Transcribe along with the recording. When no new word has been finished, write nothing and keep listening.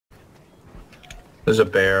There's a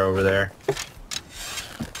bear over there.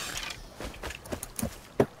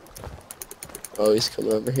 Oh, he's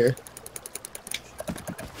coming over here.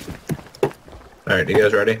 Alright, you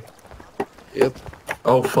guys ready? Yep.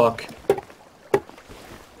 Oh, fuck.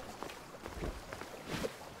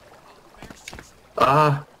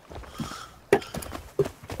 Ah.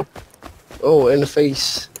 Oh, in the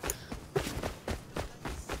face.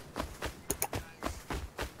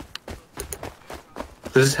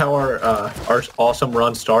 This is how our awesome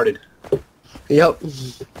run started. Yep.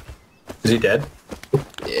 Is he dead?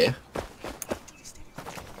 Yeah.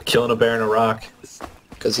 Killing a bear in a rock.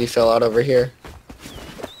 Because he fell out over here.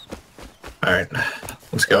 Alright,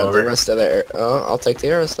 let's go The over. rest of the I'll take the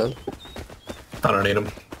arrows then. I don't need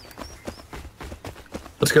them.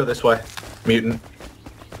 Let's go this way. Mutant.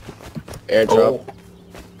 Airdrop.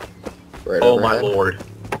 Right Oh my overhead. lord.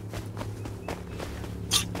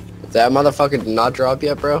 That motherfucker did not drop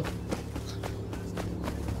yet, bro.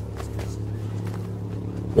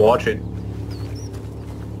 Watch it.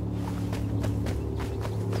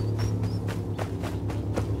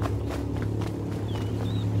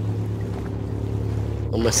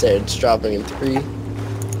 I'm gonna say it's dropping in 3,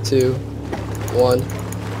 2, 1.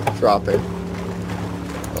 Dropping.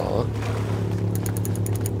 Aw.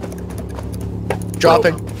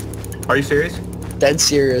 Dropping. Are you serious? Dead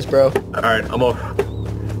serious, bro. Alright, I'm over.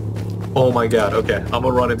 Oh my god, okay. I'm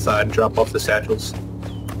gonna run inside and drop off the satchels.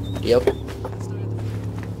 Yep.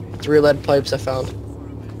 3 lead pipes I found.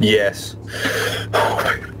 Yes.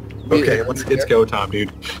 Okay, it's go time,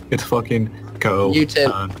 dude. It's fucking go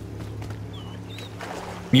Mutant. time.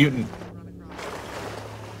 Mutant.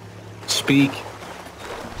 Speak.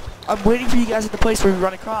 I'm waiting for you guys at the place where we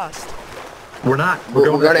run across. We're not. We're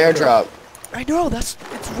gonna airdrop. I know, it's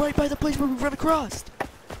right by the place where we run across.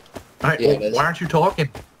 Alright, Yeah, well, it is. why aren't you talking?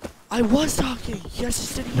 I was talking. You guys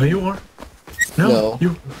just didn't No, hear you me. weren't. No,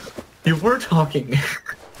 No. you were talking.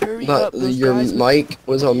 Hurry But up, those your guys. mic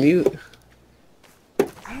was on mute.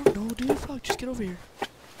 I don't know, dude. Fuck, just get over here.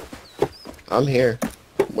 I'm here.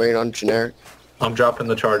 Waiting on generic. I'm dropping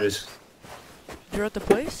the charges. You're at the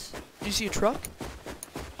place? Do you see a truck?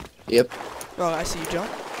 Yep. Oh, I see you jump.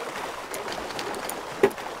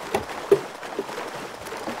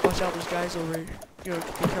 Watch out, there's guys over here. You know,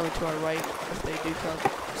 they're coming to our right if they do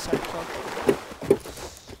come. Side truck.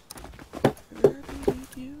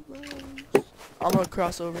 I'm gonna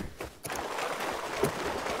cross over.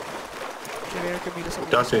 Generic can meet us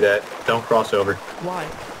over Don't there. do that. Don't cross over. Why?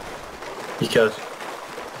 Because,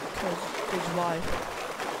 Because why?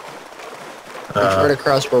 It's right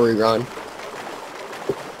across where we run.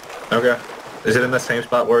 okay. Is it in the same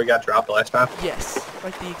spot where we got dropped last time? Yes,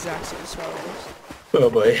 like the exact same spot almost. Oh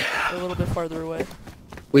boy. A little bit farther away.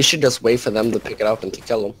 We should just wait for them to pick it up and to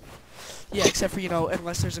kill them. Yeah, except for, you know,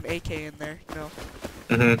 unless there's an AK in there, you know.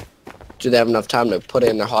 Mm-hmm. Do they have enough time to put it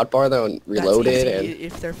in their hotbar though and reload That's it? easy. And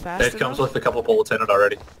If they're fast It comes enough, with a couple bullets in it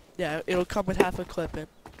already. yeah, it'll come with half a clip in.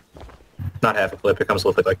 Not half a clip. It comes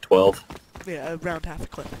with like 12. Yeah, around half a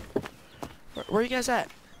clip. Where are you guys at?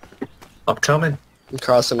 I'm coming.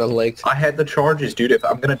 crossing a lake. I had the charges, dude. If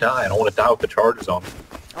I'm gonna die, I don't want to die with the charges on me.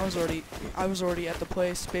 I was already at the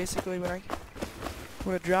place basically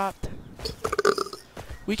when it dropped.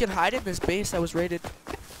 We can hide in this base that was raided.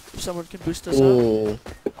 If someone can boost us up. Ooh,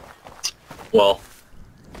 Well,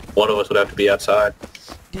 one of us would have to be outside.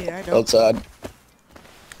 Yeah, I know. outside.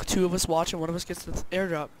 2 of us watch and 1 of us gets the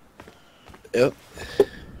airdrop. Yep.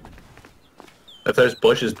 If there's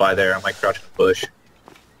bushes by there, I might crouch in a bush.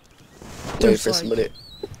 Wait There's for like- somebody.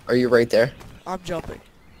 Are you right there? I'm jumping.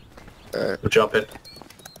 Alright. I'm jumping.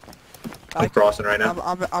 I'm crossing right now. I'm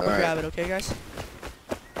gonna Alright. grab it, okay, guys?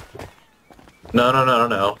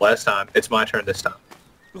 No. Last time. It's my turn this time.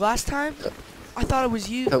 Last time, I thought it was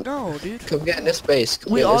you. Come- No, dude. Come get in this base.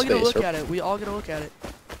 Come We get in all this gonna base. look at it. We all gonna look at it.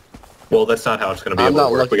 Well, that's not how it's gonna be I'm able to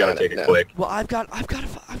not work. We looking gotta at take it it now. quick. Well, I've got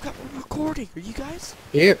recording. Are you guys?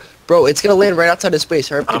 Here, bro. It's gonna land right outside this base.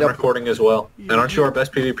 Hurry up, I'm get up. recording as well. And aren't you our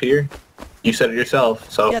best PvPer? You said it yourself,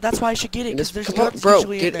 so... Yeah, that's why I should get it. In Cause this, there's come on, guns bro.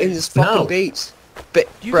 usually Get in in there. this fucking No. base.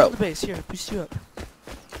 You Bro, go to the base. Here, boost you up.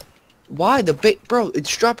 why the bait? Bro,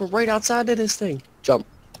 it's dropping right outside of this thing. Jump.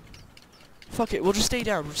 Fuck it. We'll just stay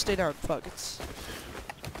down. We'll stay down. Fuck it's.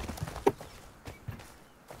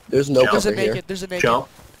 There's no Jump. There's a cover here. naked. There's a naked. Jump.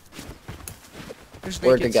 There's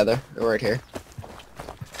We're nakeds. together. We're right here.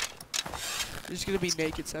 There's gonna be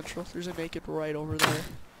naked central. There's a naked right over there.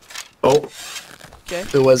 Oh, Okay.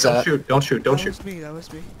 Who was don't that? shoot, don't shoot, don't That shoot. was me. That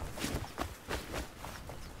was me.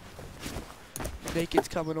 Naked's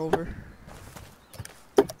coming over.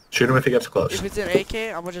 Shoot him if he gets close. If it's an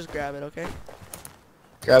AK, I'm gonna just grab it. Okay.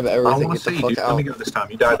 Grab I everything, want get to the see, fuck dude. Let out. me go this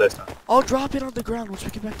time. You died last time. I'll drop it on the ground once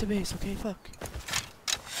we get back to base, okay? Fuck.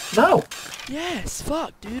 No. Yes,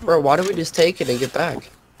 fuck, dude. Bro, why don't we just take it and get back?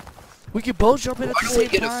 We could both jump in at Why the don't we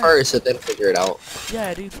same get it time. first and then figure it out?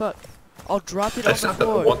 Yeah, dude, fuck. I'll drop it That's on not the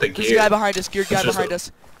the floor. one thing There's a gear. guy behind us. Geared guy It's just behind a-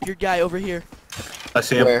 us. Geared guy over here. I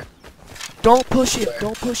see him. Where? Don't push him. Where?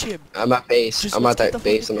 Don't push him. I'm at base. Just I'm let's at get that the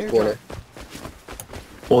base in fucking the corner.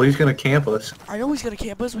 Well, he's gonna camp us. I know he's gonna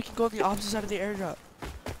camp us. We can go on the opposite side of the airdrop.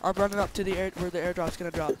 I'm running up to the air where the airdrop's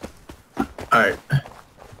gonna drop. All right.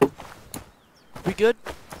 We good?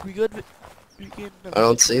 We good? We can, I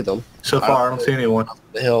don't see them. So far, I don't see anyone.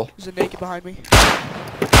 The hill. There's a naked behind me.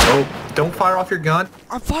 Oh, don't fire off your gun.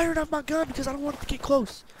 I'm firing off my gun because I don't want to get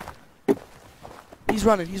close. He's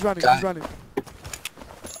running. He's running. Guy. He's running.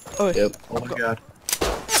 Oh, wait. Yep. Oh my god.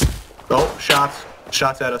 Oh, shots.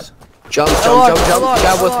 Shots at us. Jump, LR, jump, jump, jump. LR,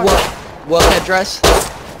 Guy with LR. what headdress?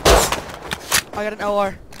 I got an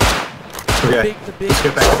LR. Okay. The big. Let's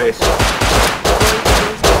get back to base.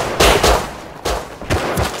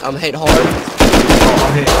 I'm hit hard. Oh,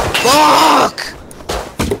 I'm hit. Fuck!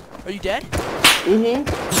 Are you dead?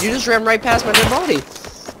 Mm-hmm. You just ran right past my dead body. No,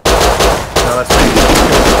 that's me.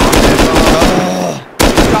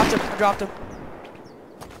 Dropped him. I dropped him.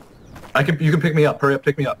 You can pick me up. Hurry up,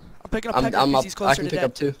 pick me up. I'm picking up I'm Pecker up. because he's I closer can to pick dead.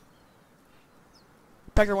 up too.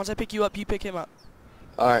 Pecker, once I pick you up, you pick him up.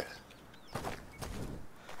 All right.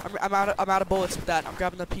 I'm out of bullets with that. I'm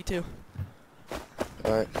grabbing the P2.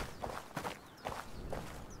 All right.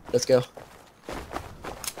 Let's go.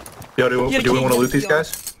 Yo, do He had a we key, want to he loot had a these key on.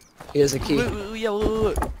 guys? He has a key. Yeah,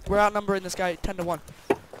 look. We're outnumbering this guy 10 to 1.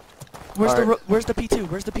 Where's Alright. where's the P2?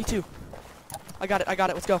 Where's the P2? I got it.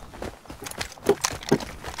 Let's go.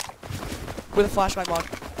 With a flashlight mod.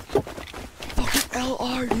 Fucking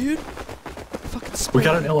LR, dude. Fucking We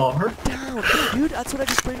got an sprayed LR? it down. Yeah, dude, that's what I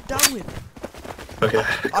just sprayed it down with. Okay,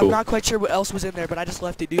 I'm cool. not quite sure what else was in there, but I just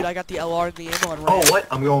left it, dude. I got the LR and the ammo and Oh, ran. what?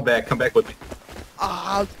 I'm going back. Come back with me.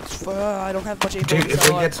 Ah, I don't have much ammo. Dude, on if this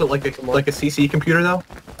we LR. get to like a CC computer though?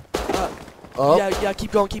 Oh, Yeah,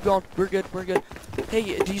 keep going. We're good.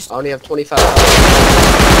 Hey, do you... I only have 25.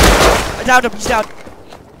 I downed him. He's down.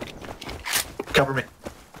 Cover me.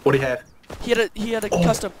 What do you have? He had a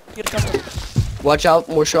custom. Watch out,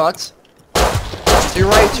 more shots. To your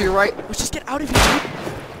right, to your right. Let's just get out of here, dude.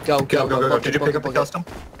 Go. Go. Did you pick up the custom?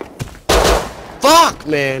 Fuck,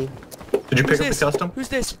 man. Did you pick Who's up this? the custom? Who's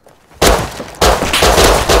this?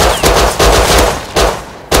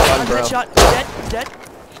 Run, I'm bro. headshot. He's dead.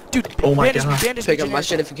 Dude, Oh my bandage God. me, bandage Pick me, up my generic.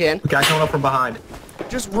 shit if you can. Guy coming up from behind.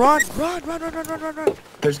 Just run.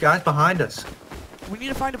 There's guys behind us. We need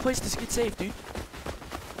to find a place to get safe, dude.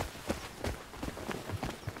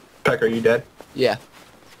 Peck, are you dead? Yeah.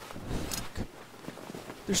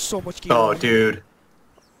 There's so much gear. Oh, around. dude.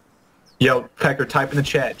 Yo, Pecker, type in the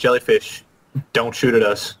chat, jellyfish. Don't shoot at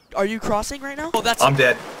us. Are you crossing right now? Oh, that's I'm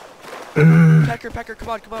dead. Pecker. Come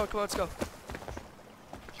on, let's go.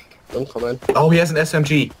 I'm coming. Oh, he has an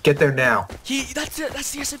SMG. Get there now. That's it.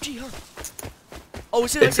 That's the SMG, huh? Oh,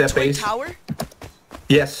 is it like It's a that twin base. tower?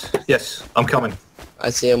 Yes, I'm coming. I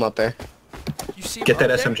see him up there. You see him Get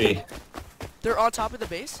that up there? SMG. They're on top of the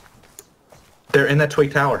base. They're in that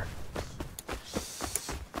twig tower.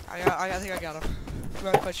 I think I got him. I'm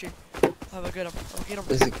not quite sure. I'll get him.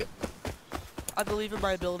 Is it good? I believe in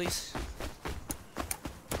my abilities.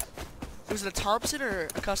 Was it a Thompson or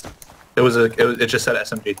a custom? It just said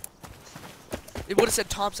SMG. It would have said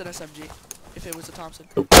Thompson SMG if it was a Thompson.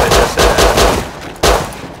 It just said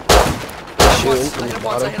Shooting I from hit the him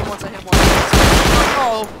once, I bottom. hit him once.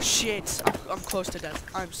 Oh, shit. I'm close to death.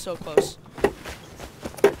 I'm so close.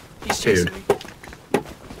 He's chasing Dude. me.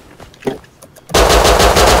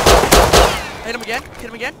 Hit him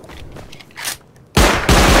again.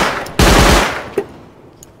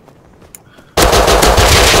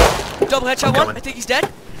 Double headshot I'm one. coming. I think he's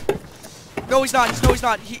dead. No, he's not. He's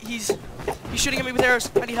shooting at me with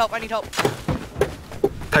arrows. I need help.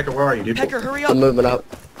 Pecker, where are you, dude? Pecker, hurry I'm up. moving up.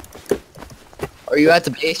 Are you at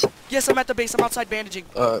the base? Yes, I'm at the base. I'm outside bandaging.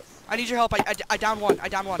 I need your help. I down one.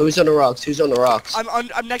 Who's on the rocks? Who's on the rocks?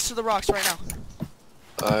 I'm next to the rocks right now.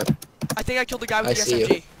 I think I killed the guy with I the see you.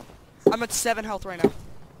 SMG. I'm at 7 health right now.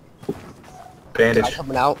 Guy Bandage.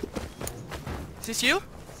 coming out. Is this you?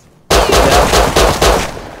 Yeah.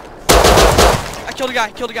 I killed a guy.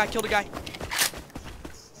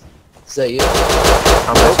 Is that you?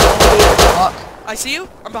 I'm missing. Fuck. I see you.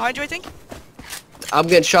 I'm behind you, I think. I'm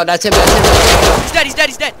getting shot. That's him. He's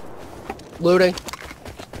dead. Looting.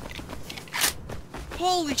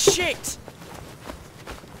 Holy shit.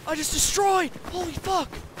 I just destroyed. Holy fuck.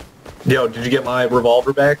 Yo, did you get my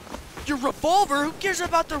revolver back? Your revolver? Who cares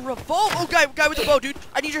about the revolver? Oh, guy with the bow, dude.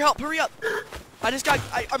 I need your help. Hurry up. I'm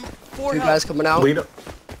 4 Two health. guys coming out. Lead them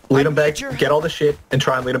I back. need your Get all the shit and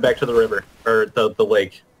try and lead them back to the river or the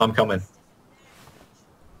lake. I'm coming.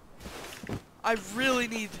 I really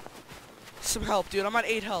need some help, dude. I'm at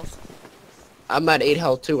 8 health. I'm at 8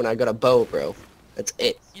 health too, and I got a bow, bro. That's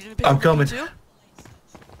it. You didn't pick I'm up coming. too?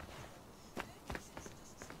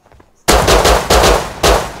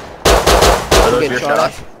 Are those Getting your shot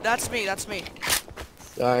shots? at. That's me. That's me.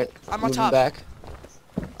 All right. I'm on moving top. back.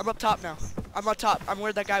 I'm up top now. I'm on top. I'm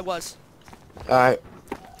where that guy was. All right.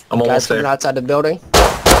 I'm Guys almost coming there. outside the building.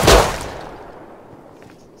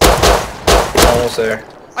 Almost there.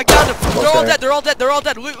 I got him. They're all there. dead. They're all dead. They're all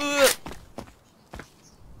dead. Wait.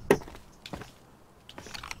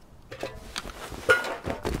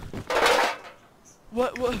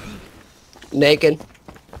 What? Naked.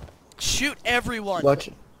 Shoot everyone. Watch.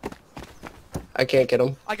 I can't get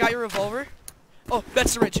them. I got your revolver. Oh, med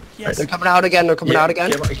syringe. Yes. They're coming out again. They're coming out again.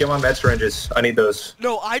 Get my med syringes. I need those.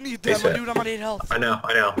 No, I need them. ASAP. Dude, I'm on 8 health. I know,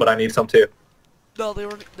 but I need some too. No, there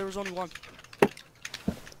was only one.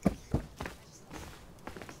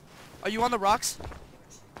 Are you on the rocks?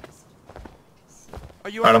 Are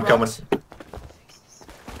you on Alright, the I'm rocks?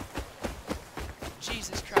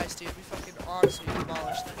 Jesus Christ, dude. We fucking honestly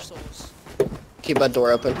demolished their souls. Keep that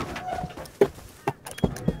door open.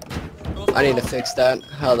 I need to fix that.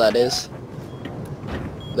 How that is.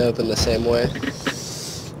 They open the same way.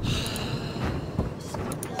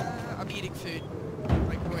 I'm eating food.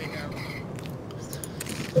 Like right now.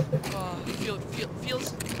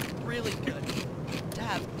 Feels really good to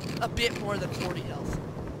have a bit more than 40 health.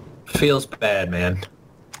 Feels bad, man.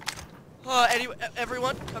 Anyway,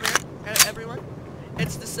 everyone, come here. Everyone.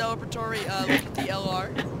 It's the celebratory look at the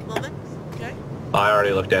LR moment, okay? I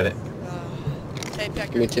already looked at it. Hey,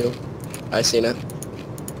 Pecker. Me too. I seen it.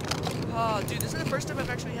 Oh, dude, this is the first time I've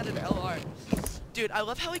actually had an LR. Dude, I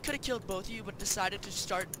love how he could have killed both of you, but decided to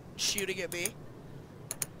start shooting at me.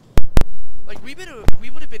 Like, we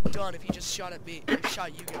would have been done if he just shot at me, or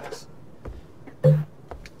shot you guys. More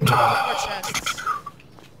chests.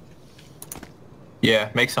 Yeah,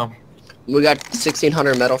 make some. We got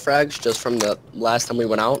 1,600 metal frags just from the last time we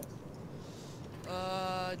went out.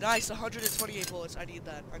 Nice, 128 bullets. I need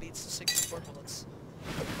that. I need 64 bullets.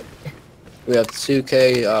 We have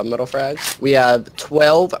 2k metal frags. We have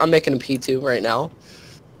 12. I'm making a P2 right now.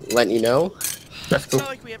 Letting you know. That's It's cool. not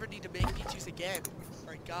like we ever need to make P2s again.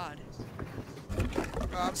 My God.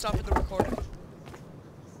 I'm stopping the recording.